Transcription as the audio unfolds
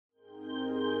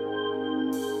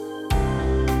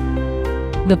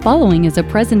The following is a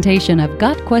presentation of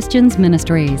Got Questions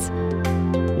Ministries.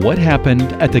 What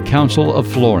happened at the Council of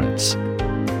Florence?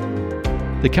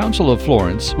 The Council of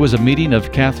Florence was a meeting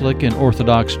of Catholic and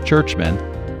Orthodox churchmen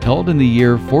held in the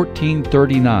year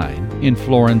 1439 in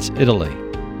Florence, Italy.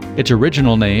 Its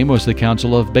original name was the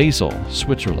Council of Basel,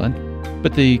 Switzerland,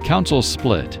 but the council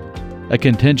split. A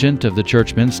contingent of the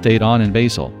churchmen stayed on in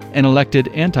Basel and elected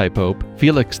anti-pope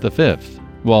Felix V,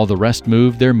 while the rest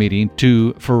moved their meeting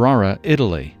to Ferrara,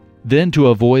 Italy. Then, to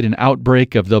avoid an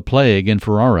outbreak of the plague in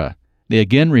Ferrara, they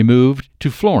again removed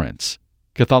to Florence.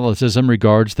 Catholicism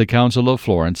regards the Council of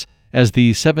Florence as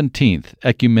the 17th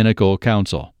Ecumenical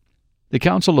Council. The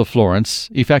Council of Florence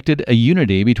effected a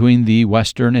unity between the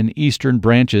Western and Eastern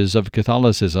branches of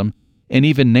Catholicism and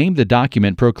even named the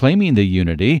document proclaiming the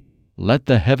unity, "Let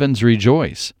the Heavens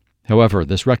Rejoice." However,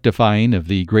 this rectifying of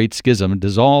the Great Schism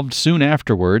dissolved soon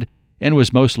afterward and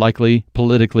was most likely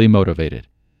politically motivated.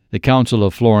 The Council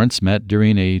of Florence met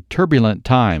during a turbulent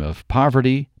time of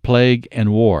poverty, plague,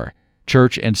 and war.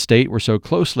 Church and state were so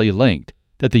closely linked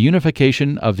that the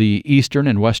unification of the Eastern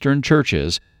and Western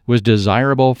churches was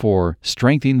desirable for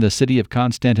strengthening the city of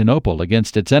Constantinople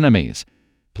against its enemies.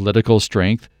 Political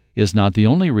strength is not the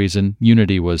only reason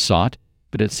unity was sought,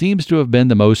 but it seems to have been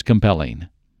the most compelling.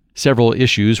 Several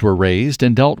issues were raised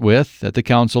and dealt with at the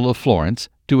Council of Florence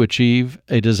to achieve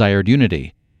a desired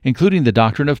unity, including the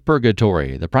doctrine of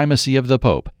purgatory, the primacy of the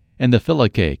Pope, and the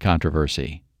Filioque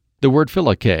controversy. The word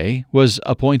Filioque was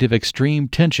a point of extreme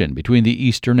tension between the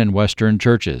Eastern and Western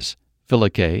churches.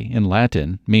 Filioque, in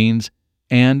Latin, means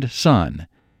 "and son,"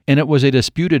 and it was a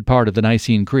disputed part of the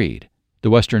Nicene Creed. The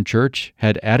Western Church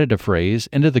had added a phrase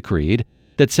into the Creed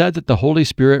that said that the Holy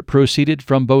Spirit proceeded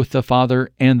from both the Father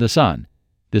and the Son.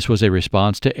 This was a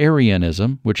response to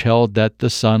Arianism, which held that the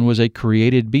Son was a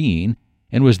created being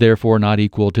and was therefore not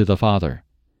equal to the Father.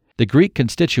 The Greek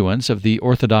constituents of the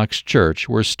Orthodox Church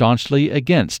were staunchly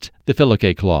against the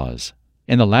Filioque clause,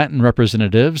 and the Latin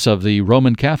representatives of the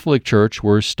Roman Catholic Church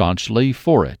were staunchly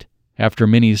for it. After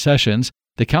many sessions,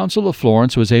 the Council of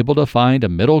Florence was able to find a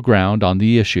middle ground on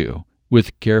the issue.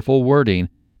 With careful wording,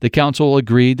 the Council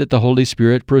agreed that the Holy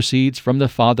Spirit proceeds from the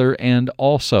Father and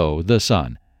also the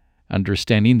Son.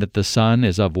 Understanding that the Son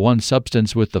is of one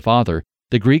substance with the Father,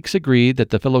 the Greeks agreed that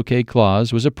the Filioque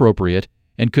clause was appropriate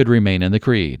and could remain in the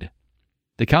Creed.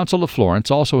 The Council of Florence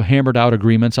also hammered out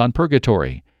agreements on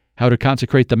purgatory, how to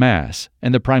consecrate the Mass,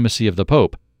 and the primacy of the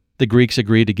Pope. The Greeks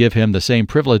agreed to give him the same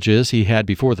privileges he had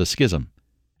before the schism.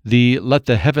 The "Let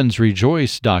the Heavens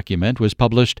Rejoice" document was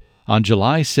published on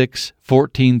July 6,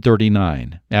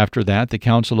 1439. After that, the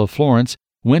Council of Florence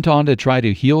went on to try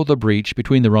to heal the breach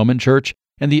between the Roman Church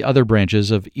and the other branches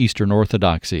of Eastern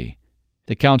Orthodoxy.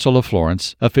 The Council of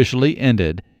Florence officially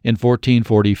ended in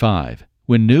 1445.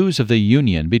 When news of the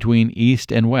union between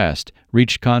East and West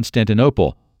reached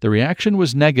Constantinople, the reaction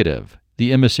was negative.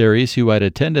 The emissaries who had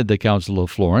attended the Council of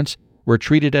Florence were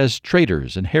treated as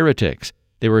traitors and heretics.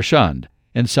 They were shunned,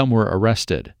 and some were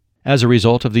arrested. As a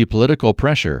result of the political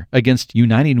pressure against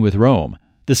uniting with Rome,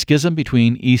 the schism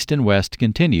between East and West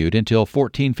continued until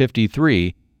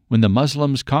 1453, when the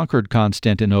Muslims conquered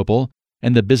Constantinople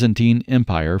and the Byzantine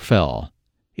Empire fell.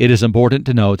 It is important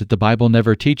to note that the Bible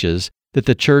never teaches that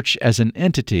the church as an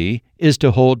entity is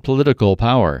to hold political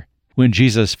power. When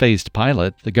Jesus faced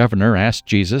Pilate, the governor asked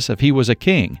Jesus if he was a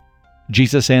king.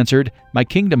 Jesus answered, "My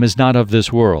kingdom is not of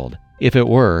this world. If it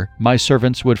were, my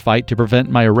servants would fight to prevent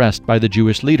my arrest by the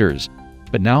Jewish leaders.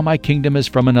 But now my kingdom is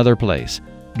from another place."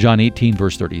 John 18,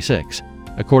 verse 36.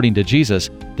 According to Jesus,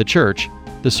 the church,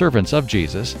 the servants of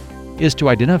Jesus, is to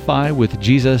identify with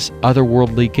Jesus'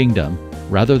 otherworldly kingdom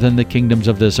rather than the kingdoms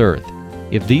of this earth.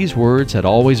 If these words had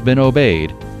always been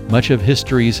obeyed, much of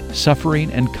history's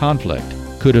suffering and conflict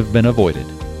could have been avoided.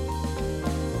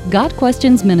 Got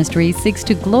Questions Ministry seeks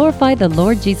to glorify the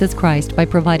Lord Jesus Christ by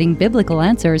providing biblical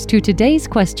answers to today's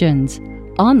questions.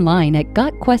 Online at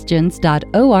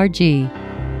gotquestions.org.